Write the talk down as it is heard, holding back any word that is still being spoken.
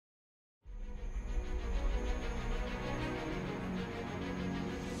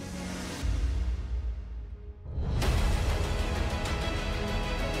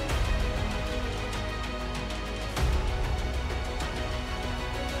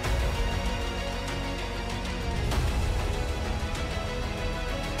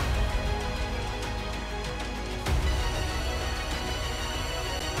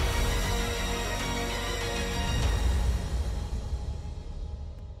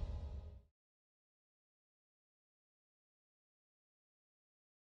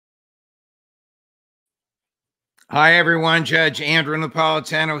Hi, everyone. Judge Andrew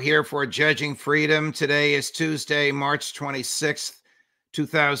Napolitano here for Judging Freedom. Today is Tuesday, March 26th,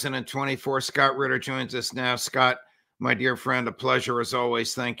 2024. Scott Ritter joins us now. Scott, my dear friend, a pleasure as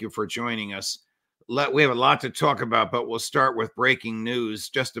always. Thank you for joining us. We have a lot to talk about, but we'll start with breaking news.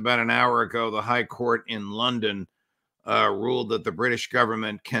 Just about an hour ago, the High Court in London ruled that the British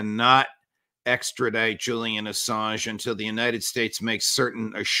government cannot extradite Julian Assange until the United States makes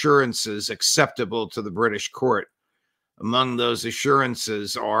certain assurances acceptable to the British court. Among those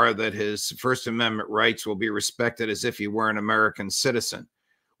assurances are that his First Amendment rights will be respected as if he were an American citizen.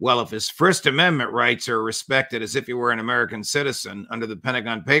 Well, if his First Amendment rights are respected as if he were an American citizen under the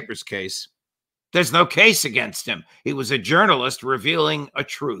Pentagon Papers case, there's no case against him. He was a journalist revealing a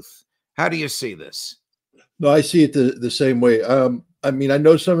truth. How do you see this? No, I see it the same way. I mean, I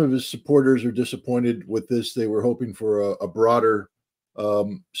know some of his supporters are disappointed with this. They were hoping for a broader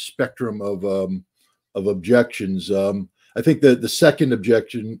spectrum of objections. I think that the second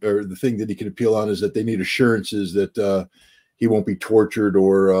objection, or the thing that he can appeal on, is that they need assurances that he won't be tortured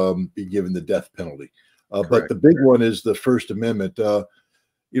or be given the death penalty. But the big one is the First Amendment. I'm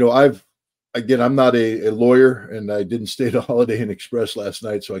not a lawyer, and I didn't stay at a Holiday Inn Express last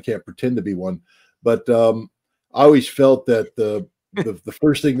night, so I can't pretend to be one. But I always felt that the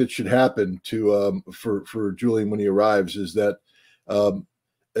first thing that should happen for Julian when he arrives is that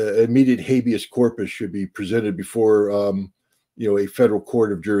immediate habeas corpus should be presented before a federal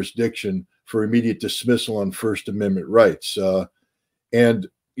court of jurisdiction for immediate dismissal on First Amendment rights,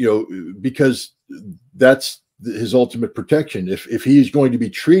 because that's his ultimate protection. If he is going to be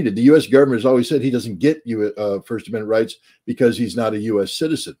treated, the U.S. government has always said he doesn't get First Amendment rights because he's not a U.S.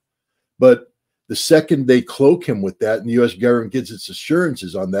 citizen. But the second they cloak him with that, and the U.S. government gives its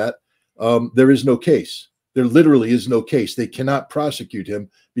assurances on that, there is no case. There literally is no case. They cannot prosecute him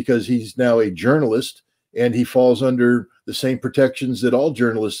because he's now a journalist, and he falls under the same protections that all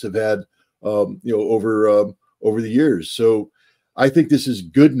journalists have had, over the years. So I think this is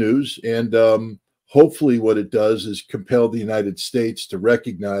good news, and hopefully, what it does is compel the United States to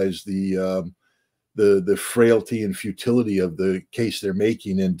recognize the frailty and futility of the case they're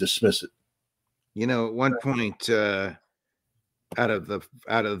making and dismiss it. You know, at one point, out of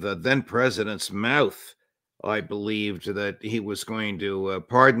the then president's mouth, I believed that he was going to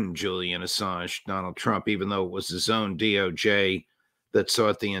pardon Julian Assange, Donald Trump, even though it was his own DOJ that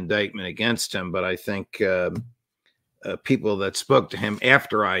sought the indictment against him. But I think people that spoke to him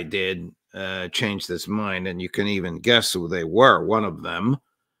after I did changed his mind, and you can even guess who they were. One of them,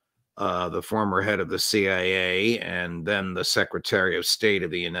 the former head of the CIA and then the Secretary of State of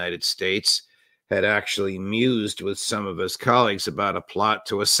the United States, had actually mused with some of his colleagues about a plot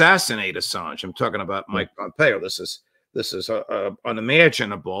to assassinate Assange. I'm talking about Mike Pompeo. This is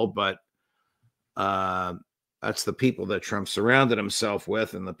unimaginable, but that's the people that Trump surrounded himself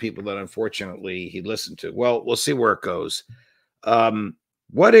with, and the people that unfortunately he listened to. Well, we'll see where it goes.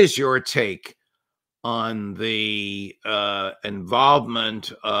 What is your take on the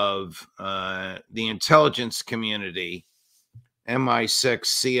involvement of the intelligence community, MI6,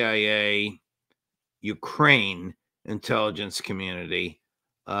 CIA, Ukraine intelligence community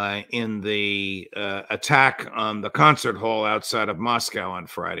in the attack on the concert hall outside of Moscow on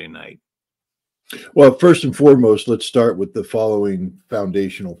Friday night? Well, first and foremost, let's start with the following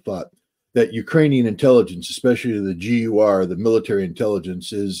foundational thought: that Ukrainian intelligence, especially the GUR, the military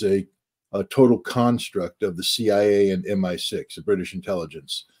intelligence, is a total construct of the CIA and MI6, the British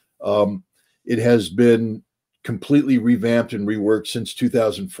intelligence. It has been completely revamped and reworked since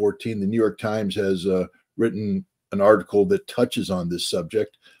 2014. The New York Times has written an article that touches on this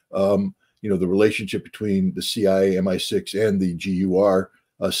subject. The relationship between the CIA, MI6, and the GUR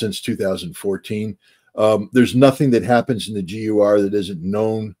since 2014. There's nothing that happens in the GUR that isn't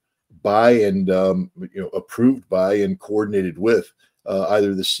known by and approved by and coordinated with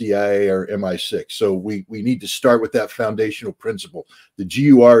either the CIA or MI6. So we need to start with that foundational principle. The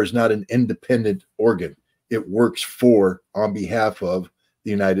GUR is not an independent organ. It works on behalf of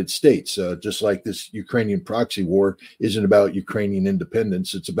the United States, just like this Ukrainian proxy war isn't about Ukrainian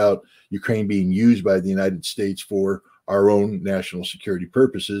independence. It's about Ukraine being used by the United States for our own national security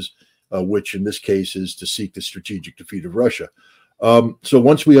purposes, which in this case is to seek the strategic defeat of Russia. So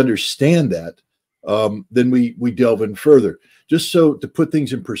once we understand that, then we delve in further. Just so to put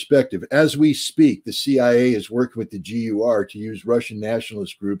things in perspective, as we speak, the CIA is working with the GUR to use Russian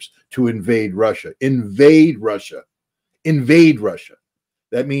nationalist groups to invade Russia. Invade Russia. Invade Russia.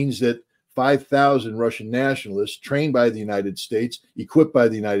 That means that 5,000 Russian nationalists trained by the United States, equipped by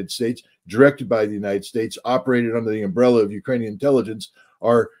the United States, directed by the United States, operated under the umbrella of Ukrainian intelligence,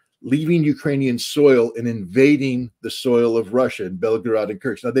 are leaving Ukrainian soil and invading the soil of Russia in Belgorod and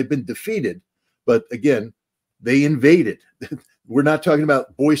Kursk. Now, they've been defeated, but again, they invaded. We're not talking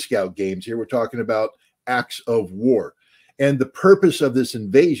about Boy Scout games here. We're talking about acts of war. And the purpose of this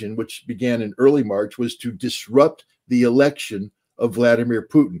invasion, which began in early March, was to disrupt the election of Vladimir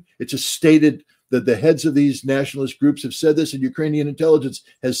Putin. It's a stated that the heads of these nationalist groups have said this, and Ukrainian intelligence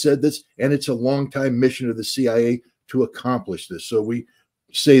has said this, and it's a long-time mission of the CIA to accomplish this. So we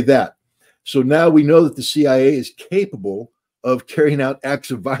say that. So now we know that the CIA is capable of carrying out acts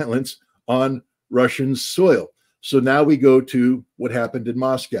of violence on Russian soil. So now we go to what happened in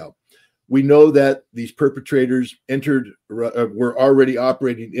Moscow. We know that these perpetrators were already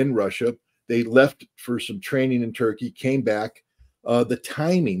operating in Russia. They left for some training in Turkey, came back. The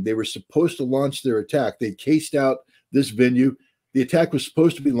timing, they were supposed to launch their attack. They cased out this venue. The attack was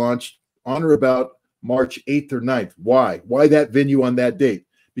supposed to be launched on or about March 8th or 9th. Why? Why that venue on that date?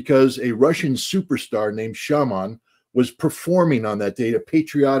 Because a Russian superstar named Shaman was performing on that date, a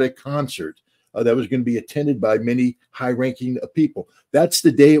patriotic concert that was going to be attended by many high-ranking people. That's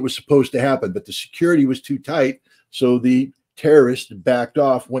the day it was supposed to happen, but the security was too tight, so the terrorists backed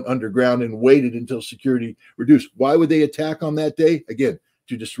off, went underground, and waited until security reduced. Why would they attack on that day? Again,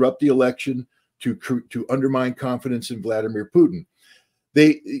 to disrupt the election, to undermine confidence in Vladimir Putin.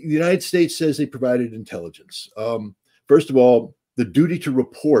 The United States says they provided intelligence. First of all, the duty to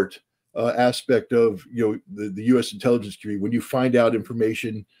report aspect of the U.S. intelligence community. When you find out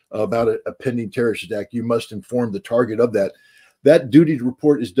information about a pending terrorist attack, you must inform the target of that. That duty to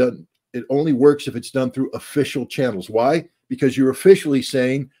report is done. It only works if it's done through official channels. Why? Because you're officially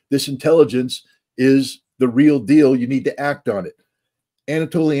saying this intelligence is the real deal. You need to act on it.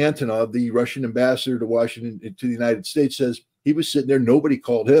 Anatoly Antonov, the Russian ambassador to Washington, to the United States, says he was sitting there. Nobody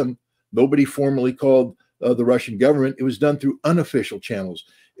called him. Nobody formally called the Russian government. It was done through unofficial channels,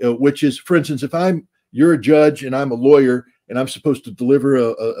 which is, for instance, if you're a judge and I'm a lawyer and I'm supposed to deliver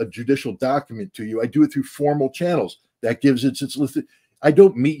a judicial document to you, I do it through formal channels. That gives its I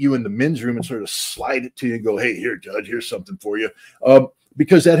don't meet you in the men's room and sort of slide it to you and go, hey, here, judge, here's something for you.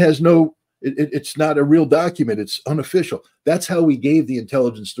 Because that has it's not a real document. It's unofficial. That's how we gave the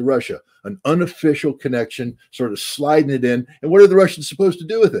intelligence to Russia, an unofficial connection, sort of sliding it in. And what are the Russians supposed to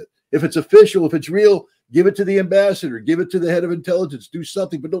do with it? If it's official, if it's real, give it to the ambassador, give it to the head of intelligence, do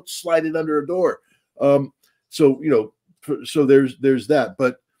something, but don't slide it under a door. So there's that.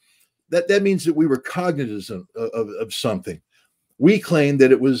 But that means that we were cognizant of something. We claim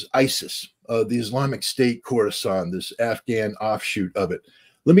that it was ISIS, the Islamic State Khorasan, this Afghan offshoot of it.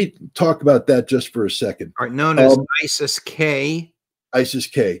 Let me talk about that just for a second. All right, known as ISIS-K.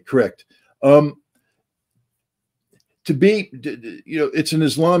 ISIS-K, correct. It's an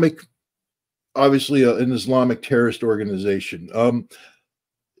Islamic, obviously an Islamic terrorist organization.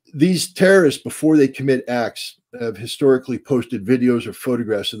 These terrorists, before they commit acts, have historically posted videos or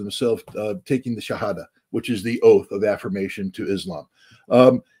photographs of themselves taking the Shahada, which is the oath of affirmation to Islam.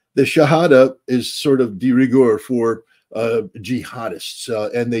 The Shahada is sort of de rigueur for jihadists,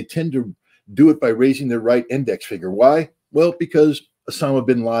 and they tend to do it by raising their right index finger. Why? Well, because Osama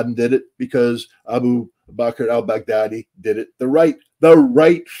bin Laden did it, because Abu Bakr al-Baghdadi did it. The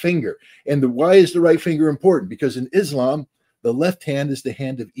right finger. And why is the right finger important? Because in Islam, the left hand is the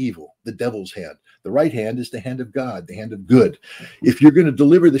hand of evil, the devil's hand. The right hand is the hand of God, the hand of good. If you're going to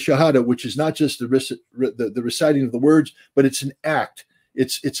deliver the Shahada, which is not just the reciting of the words, but it's an act.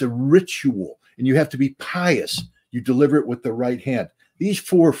 It's a ritual, and you have to be pious. You deliver it with the right hand. These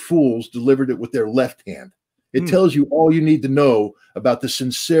four fools delivered it with their left hand. It tells you all you need to know about the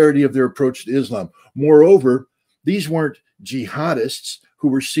sincerity of their approach to Islam. Moreover, these weren't jihadists who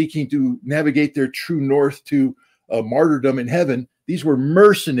were seeking to navigate their true north to martyrdom in heaven. These were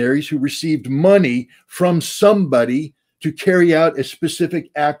mercenaries who received money from somebody to carry out a specific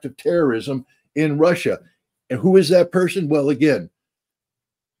act of terrorism in Russia. And who is that person? Well, again,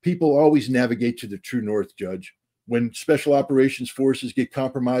 people always navigate to the true north, Judge. When special operations forces get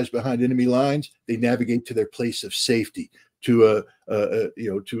compromised behind enemy lines, they navigate to their place of safety, to a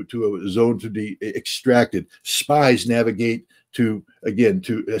zone to be extracted. Spies navigate to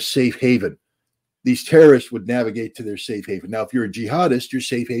a safe haven. These terrorists would navigate to their safe haven. Now, if you're a jihadist, your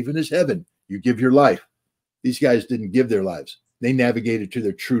safe haven is heaven. You give your life. These guys didn't give their lives. They navigated to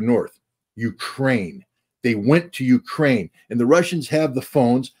their true north, Ukraine. They went to Ukraine, and the Russians have the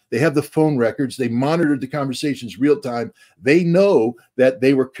phones. They have the phone records. They monitored the conversations real time. They know that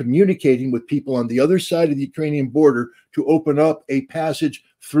they were communicating with people on the other side of the Ukrainian border to open up a passage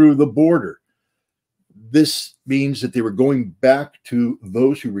through the border. This means that they were going back to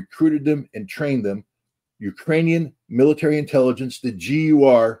those who recruited them and trained them, Ukrainian military intelligence, the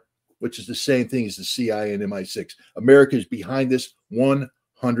GUR, which is the same thing as the CIA and MI6. America is behind this 100%.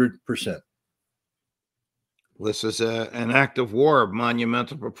 This is an act of war of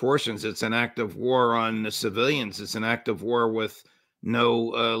monumental proportions. It's an act of war on the civilians. It's an act of war with no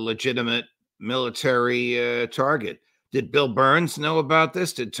legitimate military target. Did Bill Burns know about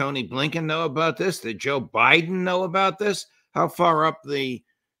this? Did Tony Blinken know about this? Did Joe Biden know about this? How far up the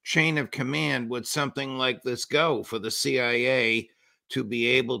chain of command would something like this go for the CIA to be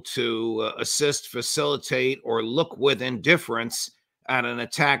able to assist, facilitate, or look with indifference at an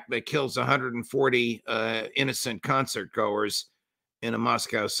attack that kills 140 innocent concert goers in a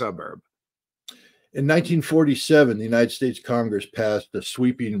Moscow suburb? In 1947, the United States Congress passed a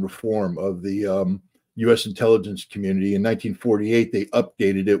sweeping reform of the U.S. intelligence community. In 1948, they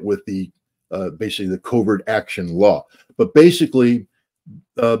updated it with the basically the covert action law. But basically,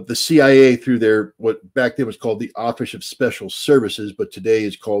 the CIA, through their what back then was called the Office of Special Services, but today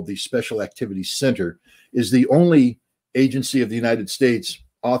is called the Special Activities Center, is the only agency of the United States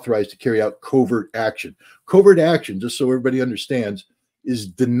authorized to carry out covert action. Covert action, just so everybody understands, is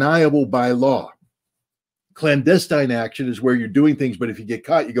deniable by law. Clandestine action is where you're doing things, but if you get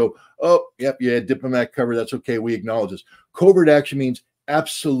caught, you go, oh, yep, you had diplomatic cover. That's okay. We acknowledge this. Covert action means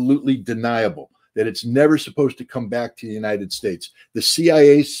absolutely deniable, that it's never supposed to come back to the United States. The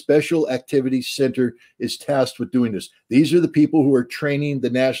CIA Special Activities Center is tasked with doing this. These are the people who are training the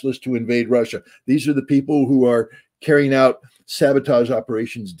nationalists to invade Russia. These are the people who are carrying out sabotage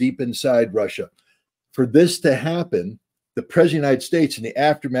operations deep inside Russia. For this to happen, the President of the United States, in the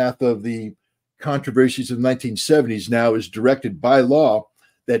aftermath of the controversies of the 1970s, now is directed by law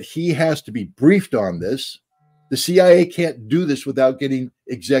that he has to be briefed on this. The CIA can't do this without getting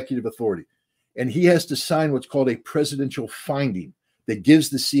executive authority. And he has to sign what's called a presidential finding that gives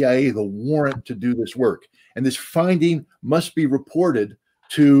the CIA the warrant to do this work. And this finding must be reported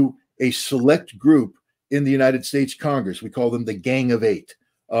to a select group in the United States Congress. We call them the Gang of Eight.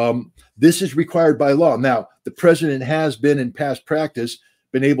 This is required by law. Now, the president has been, in past practice,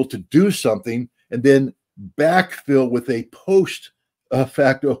 been able to do something and then backfill with a post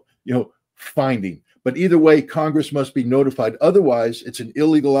facto, finding. But either way, Congress must be notified. Otherwise, it's an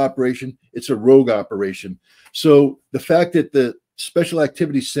illegal operation. It's a rogue operation. So the fact that the Special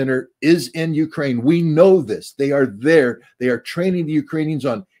Activities Center is in Ukraine, we know this. They are there. They are training the Ukrainians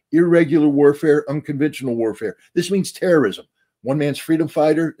on irregular warfare, unconventional warfare. This means terrorism. One man's freedom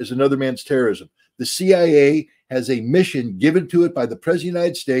fighter is another man's terrorism. The CIA has a mission given to it by the President of the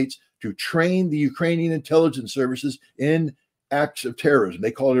United States to train the Ukrainian intelligence services in acts of terrorism.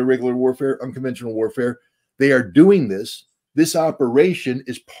 They call it irregular warfare, unconventional warfare. They are doing this. This operation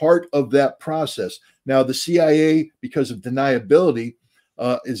is part of that process. Now, the CIA, because of deniability,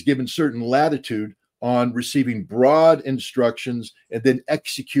 is given certain latitude on receiving broad instructions and then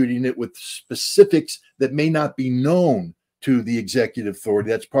executing it with specifics that may not be known to the executive authority.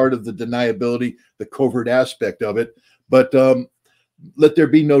 That's part of the deniability, the covert aspect of it. But let there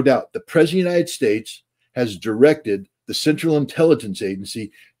be no doubt, the President of the United States has directed the Central Intelligence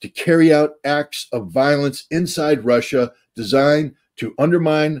Agency to carry out acts of violence inside Russia designed to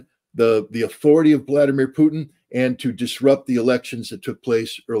undermine the authority of Vladimir Putin and to disrupt the elections that took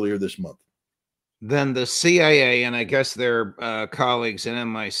place earlier this month. Then the CIA, and I guess their colleagues in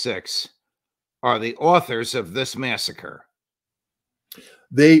MI6, are the authors of this massacre.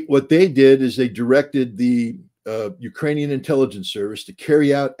 What they did is they directed the Ukrainian intelligence service to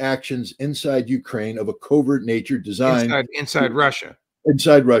carry out actions inside Ukraine of a covert nature designed inside Russia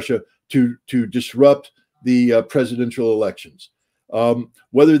to disrupt the presidential elections.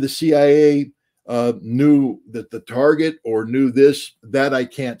 Whether the CIA knew that the target or knew this, that I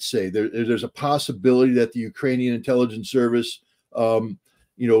can't say. There's a possibility that the Ukrainian intelligence service,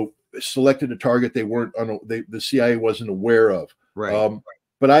 selected a target the CIA wasn't aware of. Right.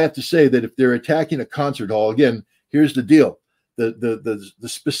 But I have to say that if they're attacking a concert hall, again, here's the deal: the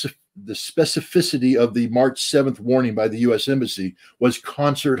specificity of the March 7th warning by the U.S. Embassy was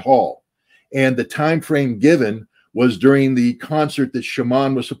concert hall, and the time frame given was during the concert that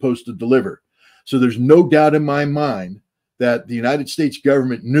Shaman was supposed to deliver. So there's no doubt in my mind that the United States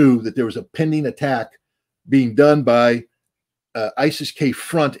government knew that there was a pending attack being done by ISIS-K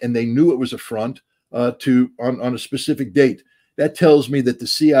front, and they knew it was a front on a specific date. That tells me that the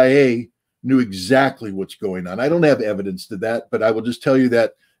CIA knew exactly what's going on. I don't have evidence to that, but I will just tell you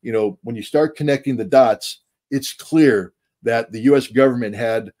that, when you start connecting the dots, it's clear that the U.S. government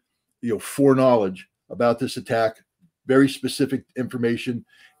had, foreknowledge about this attack, very specific information,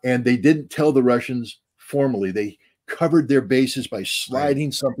 and they didn't tell the Russians formally. They covered their bases by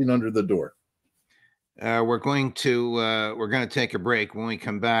sliding something under the door. We're going to take a break. When we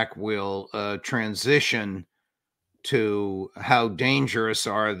come back, we'll transition to how dangerous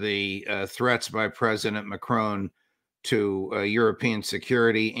are the threats by President Macron to European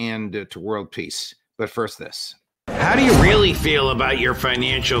security and to world peace. But first, this. How do you really feel about your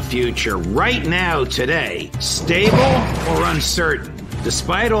financial future right now, today? Stable or uncertain?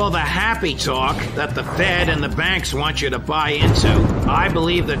 Despite all the happy talk that the Fed and the banks want you to buy into, I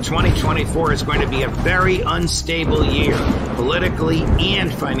believe that 2024 is going to be a very unstable year, politically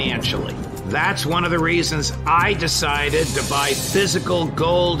and financially. That's one of the reasons I decided to buy physical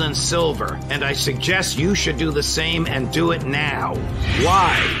gold and silver, and I suggest you should do the same and do it now.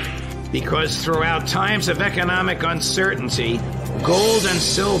 Why? Because throughout times of economic uncertainty, gold and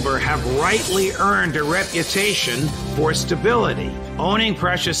silver have rightly earned a reputation for stability. Owning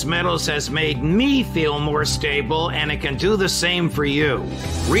precious metals has made me feel more stable, and it can do the same for you.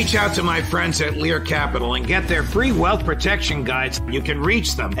 Reach out to my friends at Lear Capital and get their free wealth protection guides. You can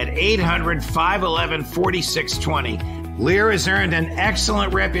reach them at 800-511-4620. Lear has earned an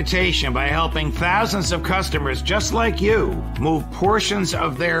excellent reputation by helping thousands of customers just like you move portions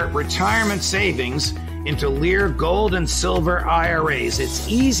of their retirement savings into Lear gold and silver IRAs. It's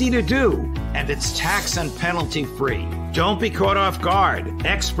easy to do, and it's tax and penalty free. Don't be caught off guard.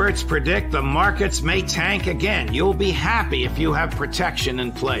 Experts predict the markets may tank again. You'll be happy if you have protection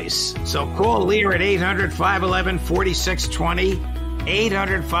in place. So call Lear at 800-511-4620.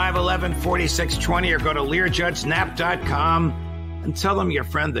 800-511-4620, or go to LearJudgeNap.com and tell them your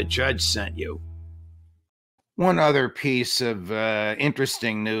friend the judge sent you. One other piece of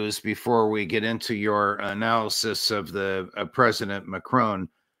interesting news before we get into your analysis of the President Macron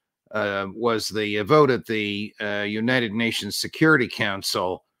was the vote at the United Nations Security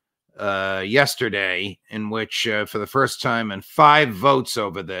Council yesterday, in which for the first time in 5 votes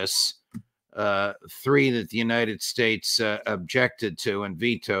over this, 3 that the United States objected to and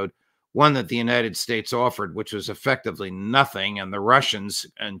vetoed, 1 that the United States offered, which was effectively nothing, and the Russians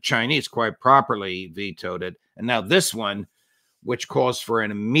and Chinese quite properly vetoed it. And now this one, which calls for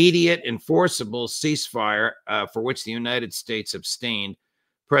an immediate enforceable ceasefire, for which the United States abstained.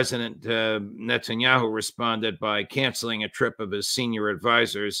 President Netanyahu responded by canceling a trip of his senior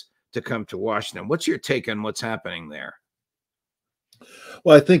advisors to come to Washington. What's your take on what's happening there?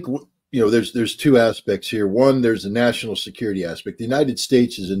 Well, I think there's 2 aspects here. One, there's the national security aspect. The United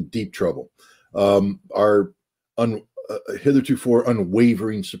States is in deep trouble. Our hitherto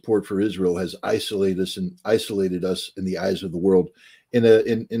unwavering support for Israel has isolated us in the eyes of the world, and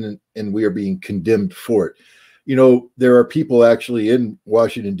we are being condemned for it. There are people actually in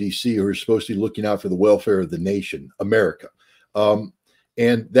Washington, D.C. who are supposed to be looking out for the welfare of the nation, America.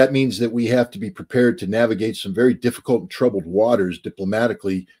 And that means that we have to be prepared to navigate some very difficult and troubled waters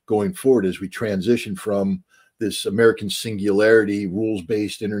diplomatically going forward as we transition from this American singularity,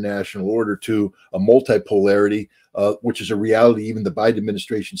 rules-based international order to a multipolarity, which is a reality even the Biden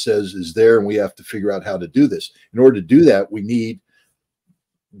administration says is there, and we have to figure out how to do this. In order to do that, we need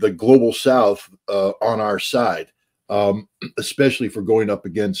the global South on our side, especially for going up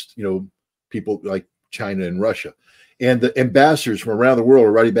against people like China and Russia. And the ambassadors from around the world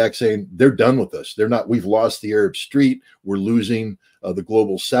are writing back saying they're done with us. They're not. We've lost the Arab Street. We're losing the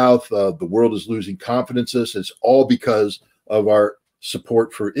global South. The world is losing confidence in us. It's all because of our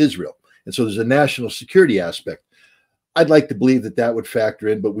support for Israel. And so there's a national security aspect. I'd like to believe that would factor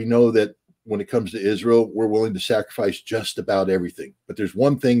in, but we know that when it comes to Israel, we're willing to sacrifice just about everything. But there's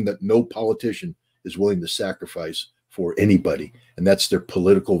one thing that no politician is willing to sacrifice for anybody, and that's their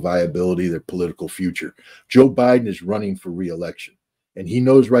political viability, their political future. Joe Biden is running for re-election, and he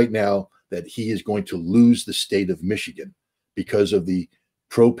knows right now that he is going to lose the state of Michigan because of the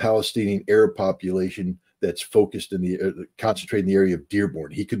pro-Palestinian Arab population that's focused in concentrated in the area of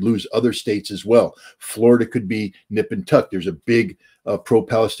Dearborn. He could lose other states as well. Florida could be nip and tuck. There's a big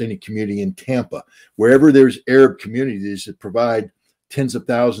pro-Palestinian community in Tampa. Wherever there's Arab communities that provide tens of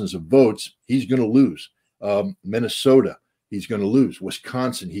thousands of votes, he's going to lose. Minnesota, he's going to lose.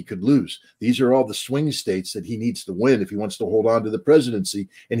 Wisconsin, he could lose. These are all the swing states that he needs to win if he wants to hold on to the presidency.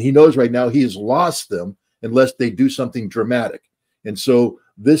 And he knows right now he has lost them unless they do something dramatic. And so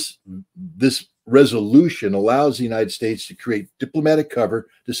this resolution allows the United States to create diplomatic cover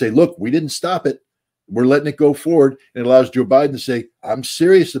to say, look, we didn't stop it. We're letting it go forward. And it allows Joe Biden to say, I'm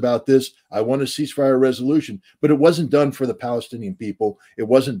serious about this. I want a ceasefire resolution. But it wasn't done for the Palestinian people. It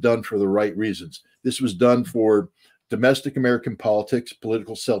wasn't done for the right reasons. This was done for domestic American politics,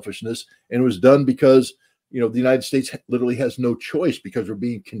 political selfishness. And it was done because, the United States literally has no choice because we're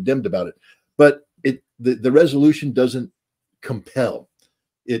being condemned about it. But the resolution doesn't compel.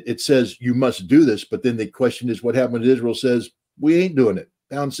 it says you must do this, but then the question is what happened when Israel says we ain't doing it.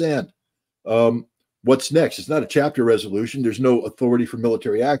 Pound sand. What's next? It's not a chapter resolution. There's no authority for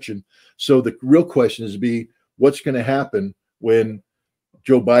military action. So the real question is what's going to happen when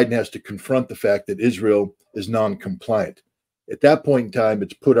Joe Biden has to confront the fact that Israel is non-compliant. At that point in time,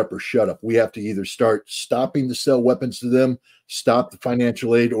 it's put up or shut up. We have to either start stopping to sell weapons to them, stop the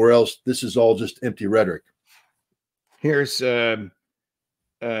financial aid, or else this is all just empty rhetoric. Here's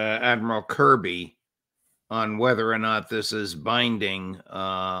Admiral Kirby on whether or not this is binding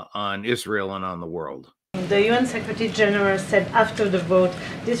on Israel and on the world. The UN Secretary General said after the vote,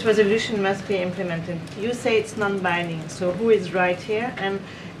 this resolution must be implemented. You say it's non-binding, so who is right here? And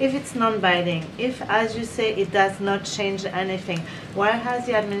if it's non-binding, if, as you say, it does not change anything, why has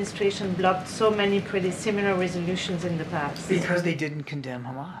the administration blocked so many pretty similar resolutions in the past? Because they didn't condemn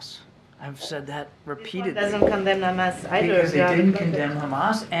Hamas. I've said that repeatedly. This one doesn't condemn Hamas either. Because they didn't condemn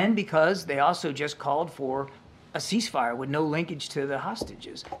Hamas, and because they also just called for a ceasefire with no linkage to the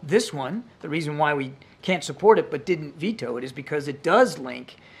hostages. This one, the reason why we can't support it but didn't veto it is because it does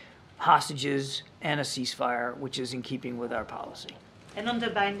link hostages and a ceasefire, which is in keeping with our policy. And on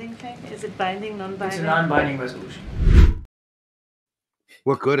the binding thing, is it binding, non-binding? It's a non-binding resolution.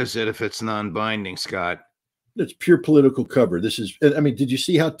 What good is it if it's non-binding, Scott? It's pure political cover. This is, I mean, did you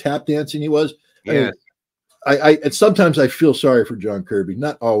see how tap dancing he was? Yeah. And sometimes I feel sorry for John Kirby,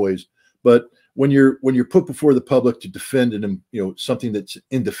 not always, but when you're put before the public to defend something that's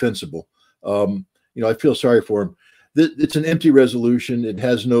indefensible, I feel sorry for him. It's an empty resolution. It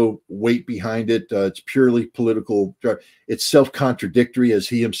has no weight behind it. It's purely political. It's self-contradictory, as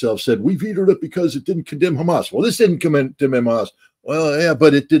he himself said. We vetoed it because it didn't condemn Hamas. Well, this didn't condemn Hamas. Well, yeah,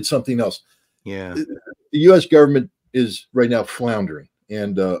 but it did something else. Yeah. The U.S. government is right now floundering,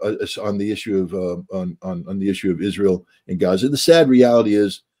 and on the issue of on the issue of Israel and Gaza. The sad reality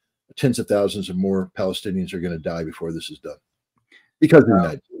is, tens of thousands of more Palestinians are going to die before this is done because of the United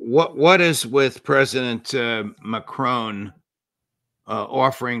States. What is with President Macron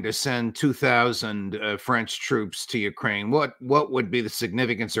offering to send 2,000 French troops to Ukraine? What would be the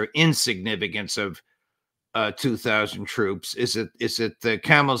significance or insignificance of 2,000 troops? Is it the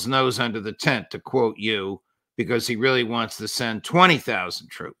camel's nose under the tent, to quote you, because he really wants to send 20,000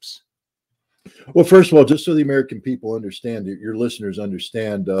 troops? Well, first of all, just so the American people understand, your listeners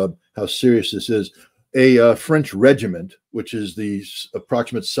understand how serious this is, a French regiment, which is the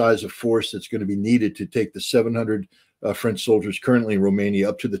approximate size of force that's going to be needed to take the 700 French soldiers currently in Romania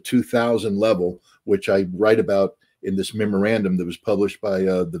up to the 2,000 level, which I write about in this memorandum that was published by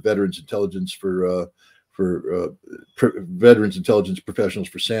the Veterans Intelligence Veterans Intelligence Professionals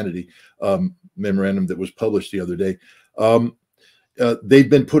for Sanity memorandum that was published the other day. They've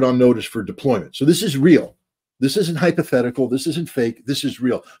been put on notice for deployment. So this is real. This isn't hypothetical. This isn't fake. This is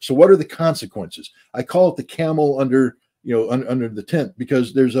real. So what are the consequences? I call it the camel under the tent,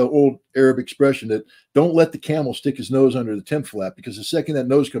 because there's an old Arab expression that don't let the camel stick his nose under the tent flap, because the second that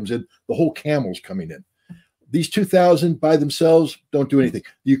nose comes in, the whole camel's coming in. These 2,000 by themselves don't do anything.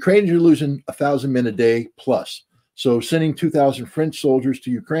 The Ukrainians are losing 1,000 men a day plus. So sending 2,000 French soldiers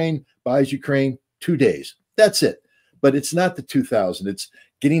to Ukraine buys Ukraine 2 days. That's it. But it's not the 2,000. It's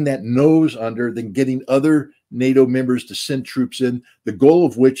getting that nose under, then getting other NATO members to send troops in, the goal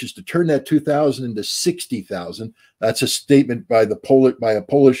of which is to turn that 2,000 into 60,000. That's a statement by a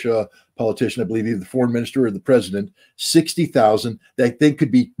Polish politician, I believe either the foreign minister or the president. 60,000 that then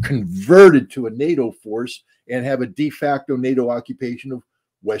could be converted to a NATO force and have a de facto NATO occupation of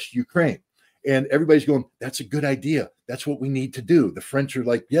West Ukraine. And everybody's going, that's a good idea. That's what we need to do. The French are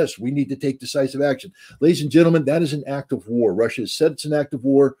like, yes, we need to take decisive action. Ladies and gentlemen, that is an act of war. Russia has said it's an act of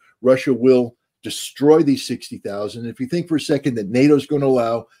war. Russia will destroy these 60,000. If you think for a second that NATO is going to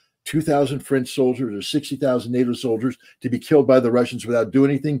allow 2,000 French soldiers or 60,000 NATO soldiers to be killed by the Russians without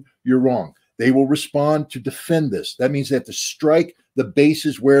doing anything, you're wrong. They will respond to defend this. That means they have to strike the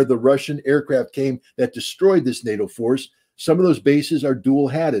bases where the Russian aircraft came that destroyed this NATO force. Some of those bases are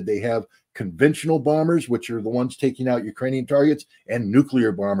dual-hatted. They have conventional bombers, which are the ones taking out Ukrainian targets, and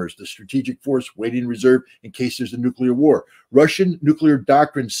nuclear bombers, the strategic force waiting in reserve in case there's a nuclear war. Russian nuclear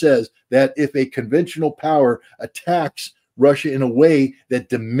doctrine says that if a conventional power attacks Russia in a way that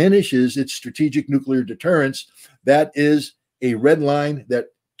diminishes its strategic nuclear deterrence, that is a red line that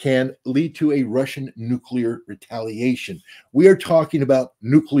can lead to a Russian nuclear retaliation. We are talking about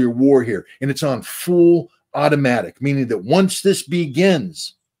nuclear war here, and it's on full automatic, meaning that once this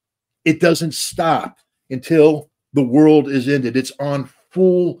begins, it doesn't stop until the world is ended. It's on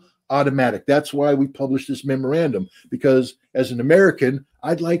full automatic. That's why we published this memorandum, because as an American,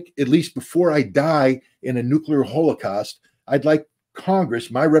 I'd like, at least before I die in a nuclear holocaust, I'd like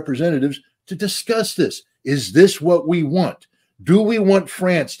Congress, my representatives, to discuss this. Is this what we want? Do we want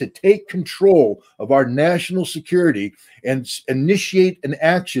France to take control of our national security and initiate an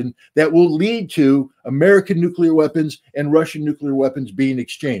action that will lead to American nuclear weapons and Russian nuclear weapons being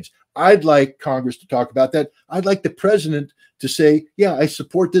exchanged? I'd like Congress to talk about that. I'd like the president to say, yeah, I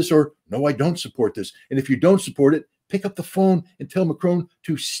support this, or no, I don't support this. And if you don't support it, pick up the phone and tell Macron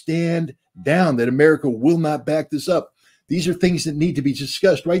to stand down, that America will not back this up. These are things that need to be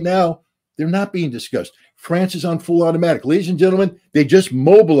discussed. Right now, they're not being discussed. France is on full automatic. Ladies and gentlemen, they just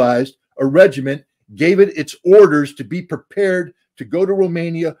mobilized a regiment, gave it its orders to be prepared to go to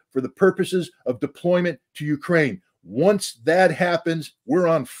Romania for the purposes of deployment to Ukraine. Once that happens, we're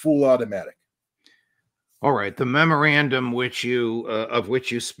on full automatic. All right. The memorandum which you of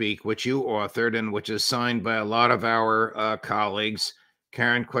which you speak, which you authored, and which is signed by a lot of our colleagues,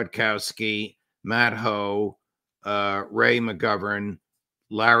 Karen Kwiatkowski, Matt Ho, Ray McGovern,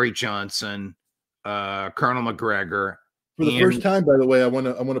 Larry Johnson, Colonel McGregor. For the first time, by the way, I want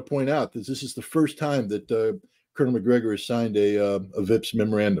to point out that this is the first time that Colonel McGregor has signed a VIPS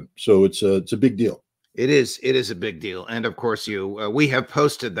memorandum. So it's a big deal. It is a big deal. And of course, we have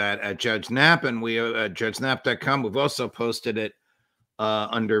posted that at Judge Knapp, and we at judgenap.com. We've also posted it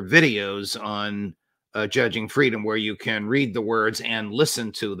under videos on Judging Freedom, where you can read the words and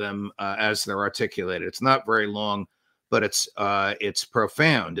listen to them as they're articulated. It's not very long, but it's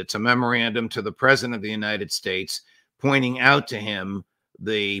profound. It's a memorandum to the President of the United States, pointing out to him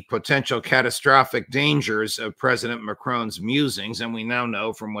the potential catastrophic dangers of President Macron's musings. And we now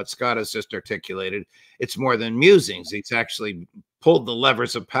know from what Scott has just articulated, it's more than musings. He's actually pulled the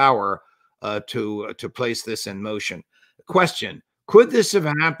levers of power to place this in motion. Question: could this have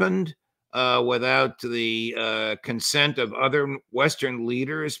happened without the consent of other Western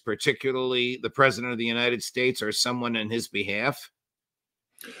leaders, particularly the President of the United States or someone in his behalf?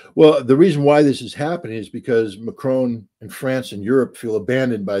 Well, the reason why this is happening is because Macron and France and Europe feel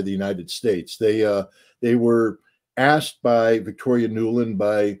abandoned by the United States. They were asked by Victoria Nuland,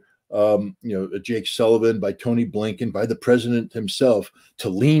 by Jake Sullivan, by Tony Blinken, by the president himself, to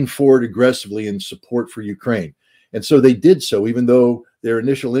lean forward aggressively in support for Ukraine. And so they did so, even though their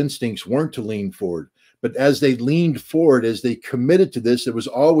initial instincts weren't to lean forward. But as they leaned forward, as they committed to this, it was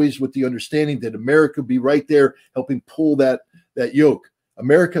always with the understanding that America would be right there helping pull that yoke.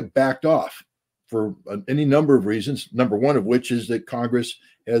 America backed off for any number of reasons, number one of which is that Congress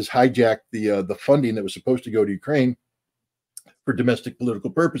has hijacked the funding that was supposed to go to Ukraine for domestic political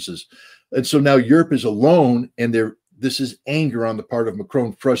purposes. And so now Europe is alone, and this is anger on the part of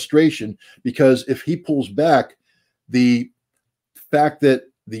Macron, frustration, because if he pulls back, the fact that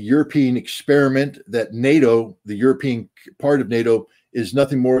the European experiment, that NATO, the European part of NATO, is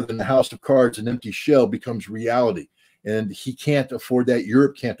nothing more than a house of cards, an empty shell, becomes reality. And he can't afford that.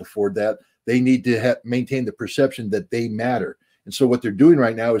 Europe can't afford that. They need to maintain the perception that they matter. And so what they're doing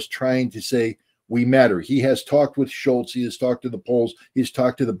right now is trying to say, we matter. He has talked with Schultz. He has talked to the Poles. He's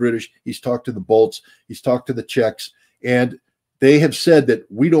talked to the British. He's talked to the Balts. He's talked to the Czechs. And they have said that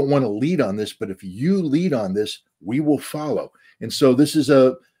we don't want to lead on this, but if you lead on this, we will follow. And so this is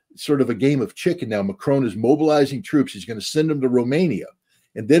a sort of a game of chicken now. Macron is mobilizing troops. He's going to send them to Romania.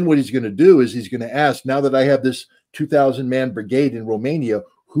 And then what he's going to do is he's going to ask, now that I have this 2,000-man brigade in Romania,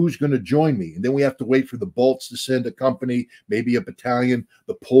 who's going to join me? And then we have to wait for the Balts to send a company, maybe a battalion.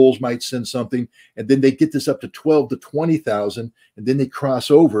 The Poles might send something. And then they get this up to 12 to 20,000. And then they cross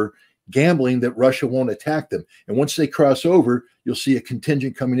over, gambling that Russia won't attack them. And once they cross over, you'll see a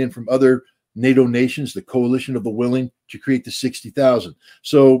contingent coming in from other NATO nations, the coalition of the willing, to create the 60,000.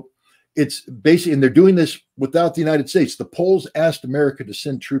 So it's basically, and they're doing this without the United States. The Poles asked America to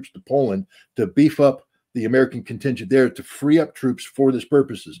send troops to Poland to beef up the American contingent there, to free up troops for this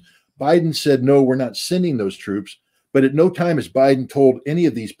purposes. Biden said, no, we're not sending those troops. But at no time has Biden told any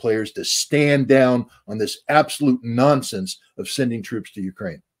of these players to stand down on this absolute nonsense of sending troops to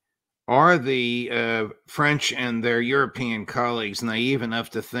Ukraine. Are the French and their European colleagues naive enough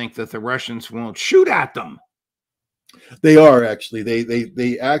to think that the Russians won't shoot at them? They are, actually.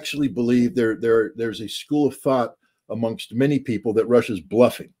 They actually believe there's a school of thought amongst many people that Russia's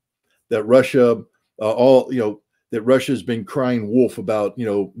bluffing, that Russia that Russia's been crying wolf about,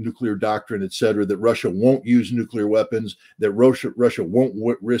 nuclear doctrine, et cetera, that Russia won't use nuclear weapons, that Russia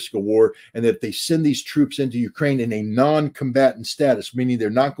won't risk a war, and that if they send these troops into Ukraine in a non-combatant status, meaning they're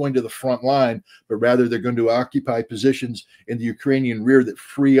not going to the front line, but rather they're going to occupy positions in the Ukrainian rear that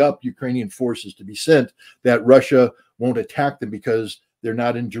free up Ukrainian forces to be sent, that Russia won't attack them because they're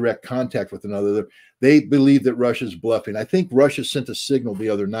not in direct contact with another. They believe that Russia's bluffing. I think Russia sent a signal the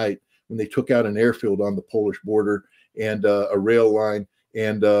other night when they took out an airfield on the Polish border, and a rail line,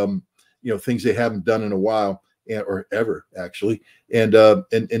 and things they haven't done in a while, or ever actually, and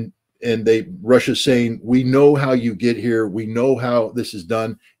Russia's saying, we know how you get here, we know how this is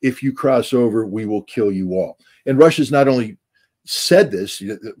done. If you cross over, we will kill you all. And Russia's not only said this,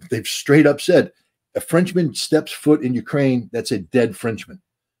 they've straight up said, a Frenchman steps foot in Ukraine, that's a dead Frenchman.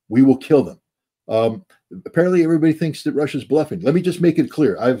 We will kill them. Apparently, everybody thinks that Russia's bluffing. Let me just make it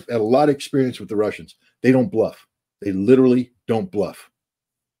clear. I've had a lot of experience with the Russians. They don't bluff. They literally don't bluff.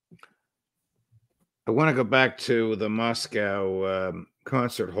 I want to go back to the Moscow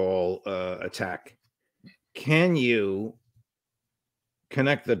concert hall attack. Can you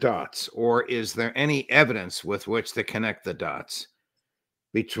connect the dots, or is there any evidence with which to connect the dots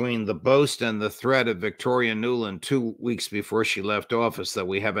between the boast and the threat of Victoria Nuland 2 weeks before she left office that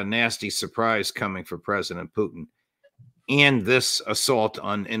we have a nasty surprise coming for President Putin, and this assault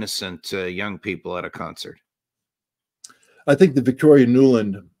on innocent young people at a concert? I think that Victoria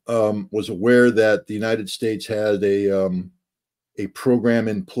Nuland was aware that the United States had a program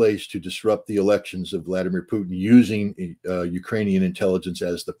in place to disrupt the elections of Vladimir Putin using Ukrainian intelligence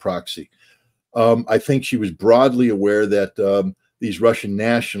as the proxy. I think she was broadly aware that these Russian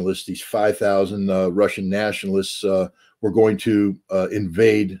nationalists, these 5,000 Russian nationalists, were going to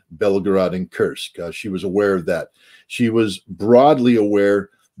invade Belgorod and Kursk. She was aware of that. She was broadly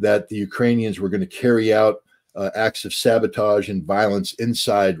aware that the Ukrainians were going to carry out acts of sabotage and violence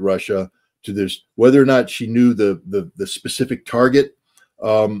inside Russia. To this, whether or not she knew the specific target,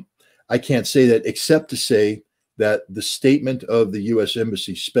 I can't say that, except to say that the statement of the U.S.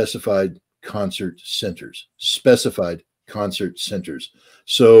 Embassy specified concert centers.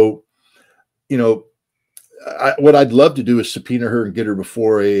 So, what I'd love to do is subpoena her and get her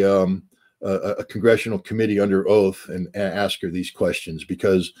before a congressional committee under oath and ask her these questions,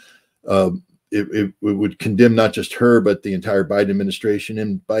 because it would condemn not just her, but the entire Biden administration,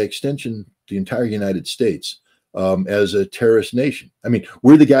 and by extension, the entire United States as a terrorist nation. I mean,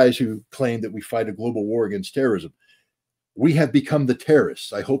 we're the guys who claim that we fight a global war against terrorism. We have become the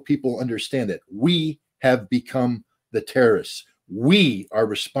terrorists. I hope people understand that. We have become the terrorists. We are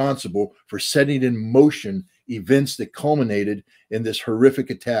responsible for setting in motion events that culminated in this horrific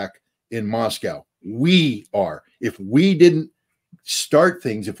attack in Moscow. We are. If we didn't start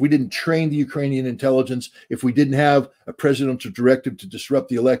things, if we didn't train the Ukrainian intelligence, if we didn't have a presidential directive to disrupt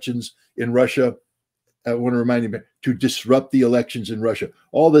the elections in Russia, I want to remind you, to disrupt the elections in Russia.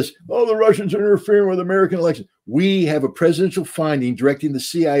 All this, the Russians are interfering with American elections. We have a presidential finding directing the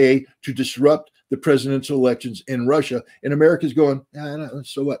CIA to disrupt the presidential elections in Russia, and America's going,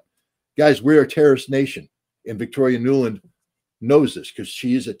 so what? Guys, we're a terrorist nation, and Victoria Nuland knows this because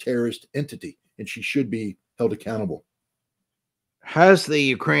she is a terrorist entity, and she should be held accountable. Has the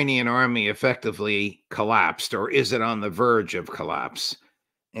Ukrainian army effectively collapsed, or is it on the verge of collapse?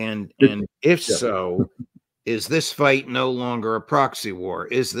 And if so, is this fight no longer a proxy war?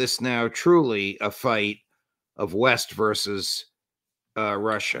 Is this now truly a fight of West versus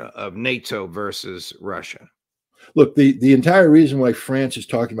Russia, of NATO versus Russia? Look, the entire reason why France is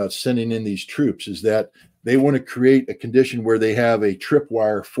talking about sending in these troops is that they want to create a condition where they have a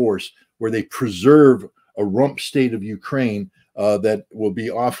tripwire force, where they preserve a rump state of Ukraine that will be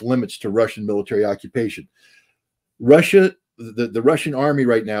off limits to Russian military occupation. The Russian army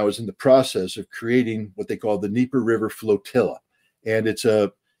right now is in the process of creating what they call the Dnieper River Flotilla, and it's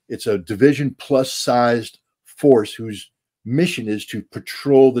a division plus sized force whose mission is to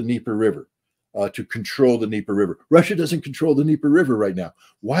patrol the Dnieper River, to control the Dnieper River. Russia doesn't control the Dnieper River right now.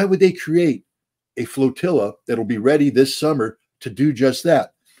 Why would they create a flotilla that'll be ready this summer to do just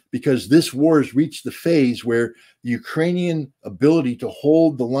that? Because this war has reached the phase where the Ukrainian ability to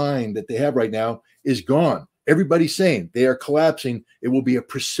hold the line that they have right now is gone. Everybody's saying they are collapsing. It will be a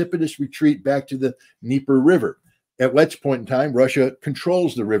precipitous retreat back to the Dnieper River. At which point in time, Russia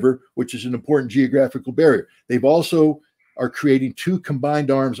controls the river, which is an important geographical barrier. They've also are creating two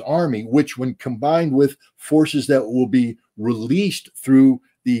combined arms army, which when combined with forces that will be released through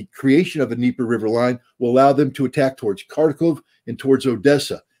the creation of a Dnieper River line, will allow them to attack towards Kharkov and towards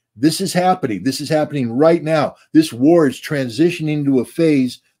Odessa. This is happening. This is happening right now. This war is transitioning into a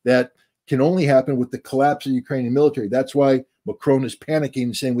phase that can only happen with the collapse of the Ukrainian military. That's why Macron is panicking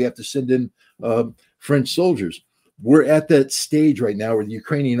and saying we have to send in French soldiers. We're at that stage right now where the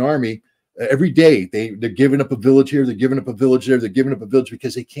Ukrainian army, every day, they're giving up a village here, they're giving up a village there, they're giving up a village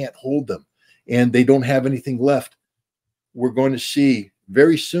because they can't hold them, and they don't have anything left. We're going to see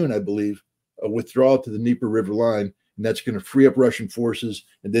very soon, I believe, a withdrawal to the Dnieper River line, and that's going to free up Russian forces,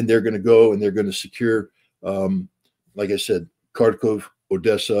 and then they're going to go and they're going to secure, like I said, Kharkov,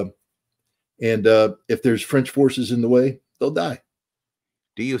 Odessa, And if there's French forces in the way, they'll die.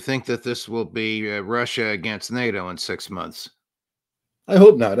 Do you think that this will be Russia against NATO in 6 months? I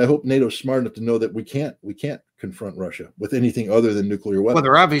hope not. I hope NATO's smart enough to know that we can't confront Russia with anything other than nuclear weapons. Well,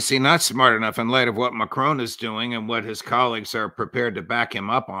 they're obviously not smart enough in light of what Macron is doing and what his colleagues are prepared to back him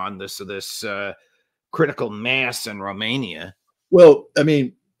up on, this critical mass in Romania. Well, I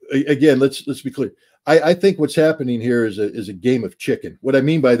mean, again, let's be clear. I think what's happening here is a game of chicken. What I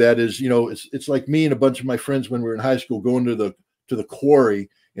mean by that is, you know, it's like me and a bunch of my friends when we were in high school going to the quarry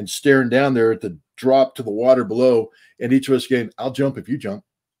and staring down there at the drop to the water below, and each of us saying, "I'll jump if you jump.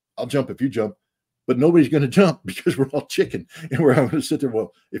 I'll jump if you jump." But nobody's going to jump because we're all chicken, and we're going to sit there.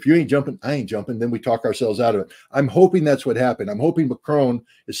 Well, if you ain't jumping, I ain't jumping. Then we talk ourselves out of it. I'm hoping that's what happened. I'm hoping Macron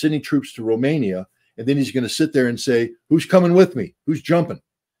is sending troops to Romania, and then he's going to sit there and say, "Who's coming with me? Who's jumping?"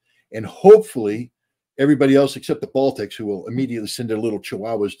 And hopefully everybody else except the Baltics, who will immediately send their little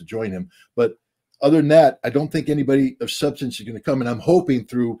chihuahuas to join him. But other than that, I don't think anybody of substance is going to come. And I'm hoping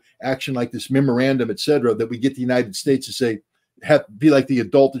through action like this memorandum, et cetera, that we get the United States to say, be like the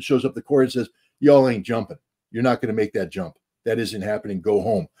adult that shows up the court and says, "Y'all ain't jumping. You're not going to make that jump. That isn't happening. Go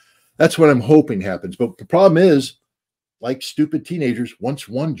home." That's what I'm hoping happens. But the problem is, like stupid teenagers, once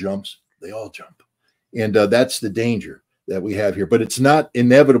one jumps, they all jump. And that's the danger that we have here. But it's not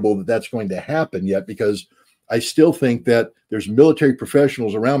inevitable that that's going to happen yet, because I still think that there's military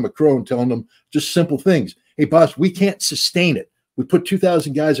professionals around Macron telling them just simple things. "Hey, boss, we can't sustain it. We put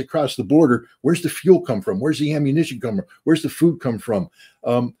 2,000 guys across the border. Where's the fuel come from? Where's the ammunition come from? Where's the food come from?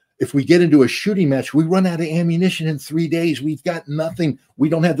 If we get into a shooting match, we run out of ammunition in 3 days. We've got nothing. We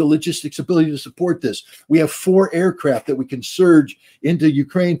don't have the logistics ability to support this. We have 4 aircraft that we can surge into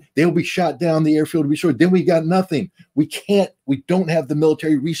Ukraine. They'll be shot down. The airfield will be destroyed. Then we got nothing. We don't have the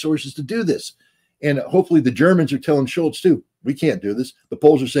military resources to do this." And hopefully the Germans are telling Schultz too, "We can't do this." The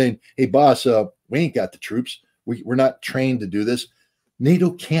Poles are saying, "Hey, boss, we ain't got the troops. We're not trained to do this."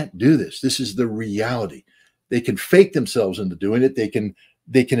 NATO can't do this. This is the reality. They can fake themselves into doing it. They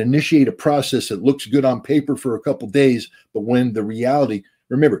can initiate a process that looks good on paper for a couple days, but when the reality,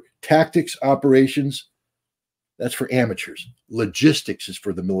 remember, tactics, operations, that's for amateurs. Logistics is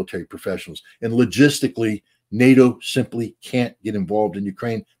for the military professionals. And logistically, NATO simply can't get involved in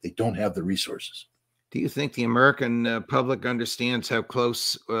Ukraine. They don't have the resources. Do you think the American public understands how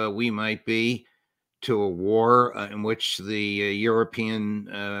close we might be to a war in which the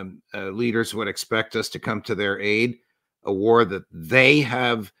European leaders would expect us to come to their aid? A war that they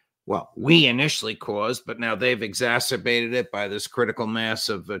have, well, we initially caused, but now they've exacerbated it by this critical mass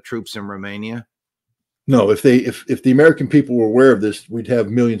of troops in Romania? No, if the American people were aware of this, we'd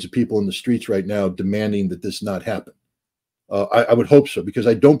have millions of people in the streets right now demanding that this not happen. I would hope so, because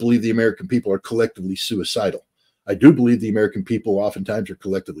I don't believe the American people are collectively suicidal. I do believe the American people oftentimes are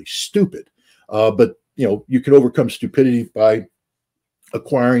collectively stupid. But you know, you can overcome stupidity by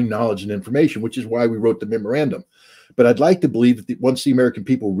acquiring knowledge and information, which is why we wrote the memorandum. But I'd like to believe that once the American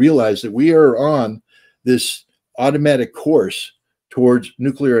people realize that we are on this automatic course towards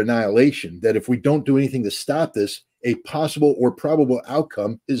nuclear annihilation, that if we don't do anything to stop this, a possible or probable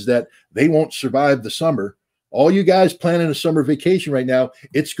outcome is that they won't survive the summer. All you guys planning a summer vacation right now,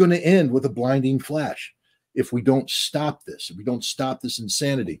 it's going to end with a blinding flash if we don't stop this, if we don't stop this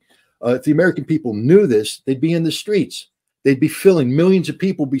insanity. If the American people knew this, they'd be in the streets. They'd be filling, millions of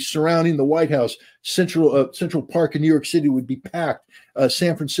people be surrounding the White House. Central Park in New York City would be packed.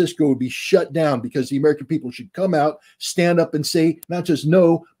 San Francisco would be shut down, because the American people should come out, stand up and say, not just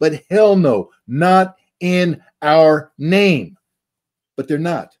no, but hell no, not in our name. But they're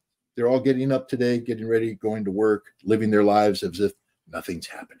not. They're all getting up today, getting ready, going to work, living their lives as if nothing's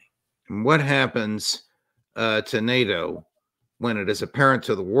happening. And what happens to NATO when it is apparent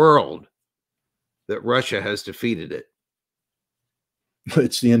to the world that Russia has defeated it?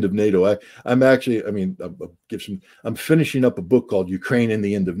 It's the end of NATO. I'm finishing up a book called Ukraine and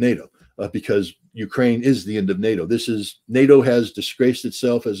the End of NATO, because Ukraine is the end of NATO. NATO has disgraced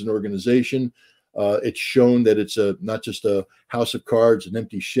itself as an organization. It's shown that it's not just a house of cards, an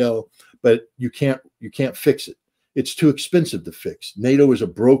empty shell, but you can't fix it. It's too expensive to fix. NATO is a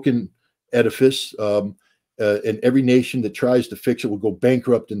broken edifice, and every nation that tries to fix it will go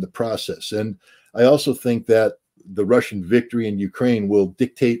bankrupt in the process. And I also think that the Russian victory in Ukraine will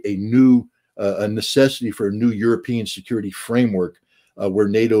dictate a necessity for a new European security framework, where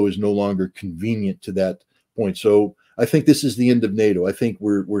NATO is no longer convenient to that point. So I think this is the end of NATO. I think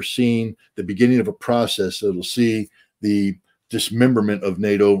we're seeing the beginning of a process that will see the dismemberment of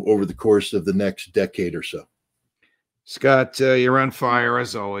NATO over the course of the next decade or so. Scott, you're on fire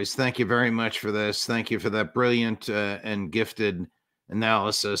as always. Thank you very much for this. Thank you for that brilliant and gifted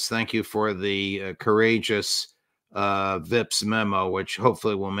analysis. Thank you for the courageous Vips memo, which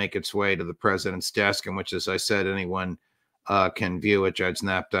hopefully will make its way to the president's desk, and which, as I said, anyone can view at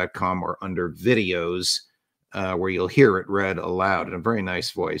judgesnap.com or under videos, where you'll hear it read aloud in a very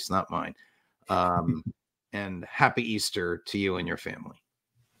nice voice, not mine. And happy Easter to you and your family.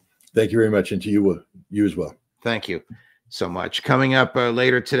 Thank you very much, and to you as well. Thank you so much. Coming up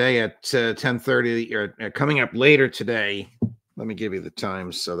later today at 10:30, or coming up later today, let me give you the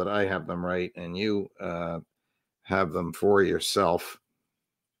times so that I have them right and you have them for yourself.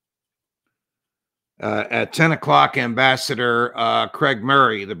 At 10 o'clock, Ambassador Craig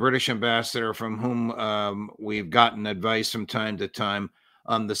Murray, the British ambassador from whom we've gotten advice from time to time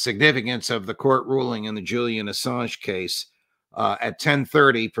on the significance of the court ruling in the Julian Assange case. At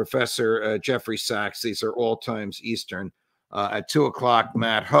 10:30, Professor Jeffrey Sachs. These are all times Eastern. At 2 o'clock,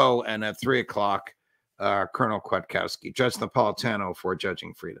 Matt Ho. And at 3 o'clock, Colonel Kwiatkowski. Judge Napolitano for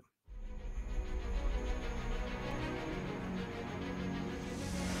Judging Freedom.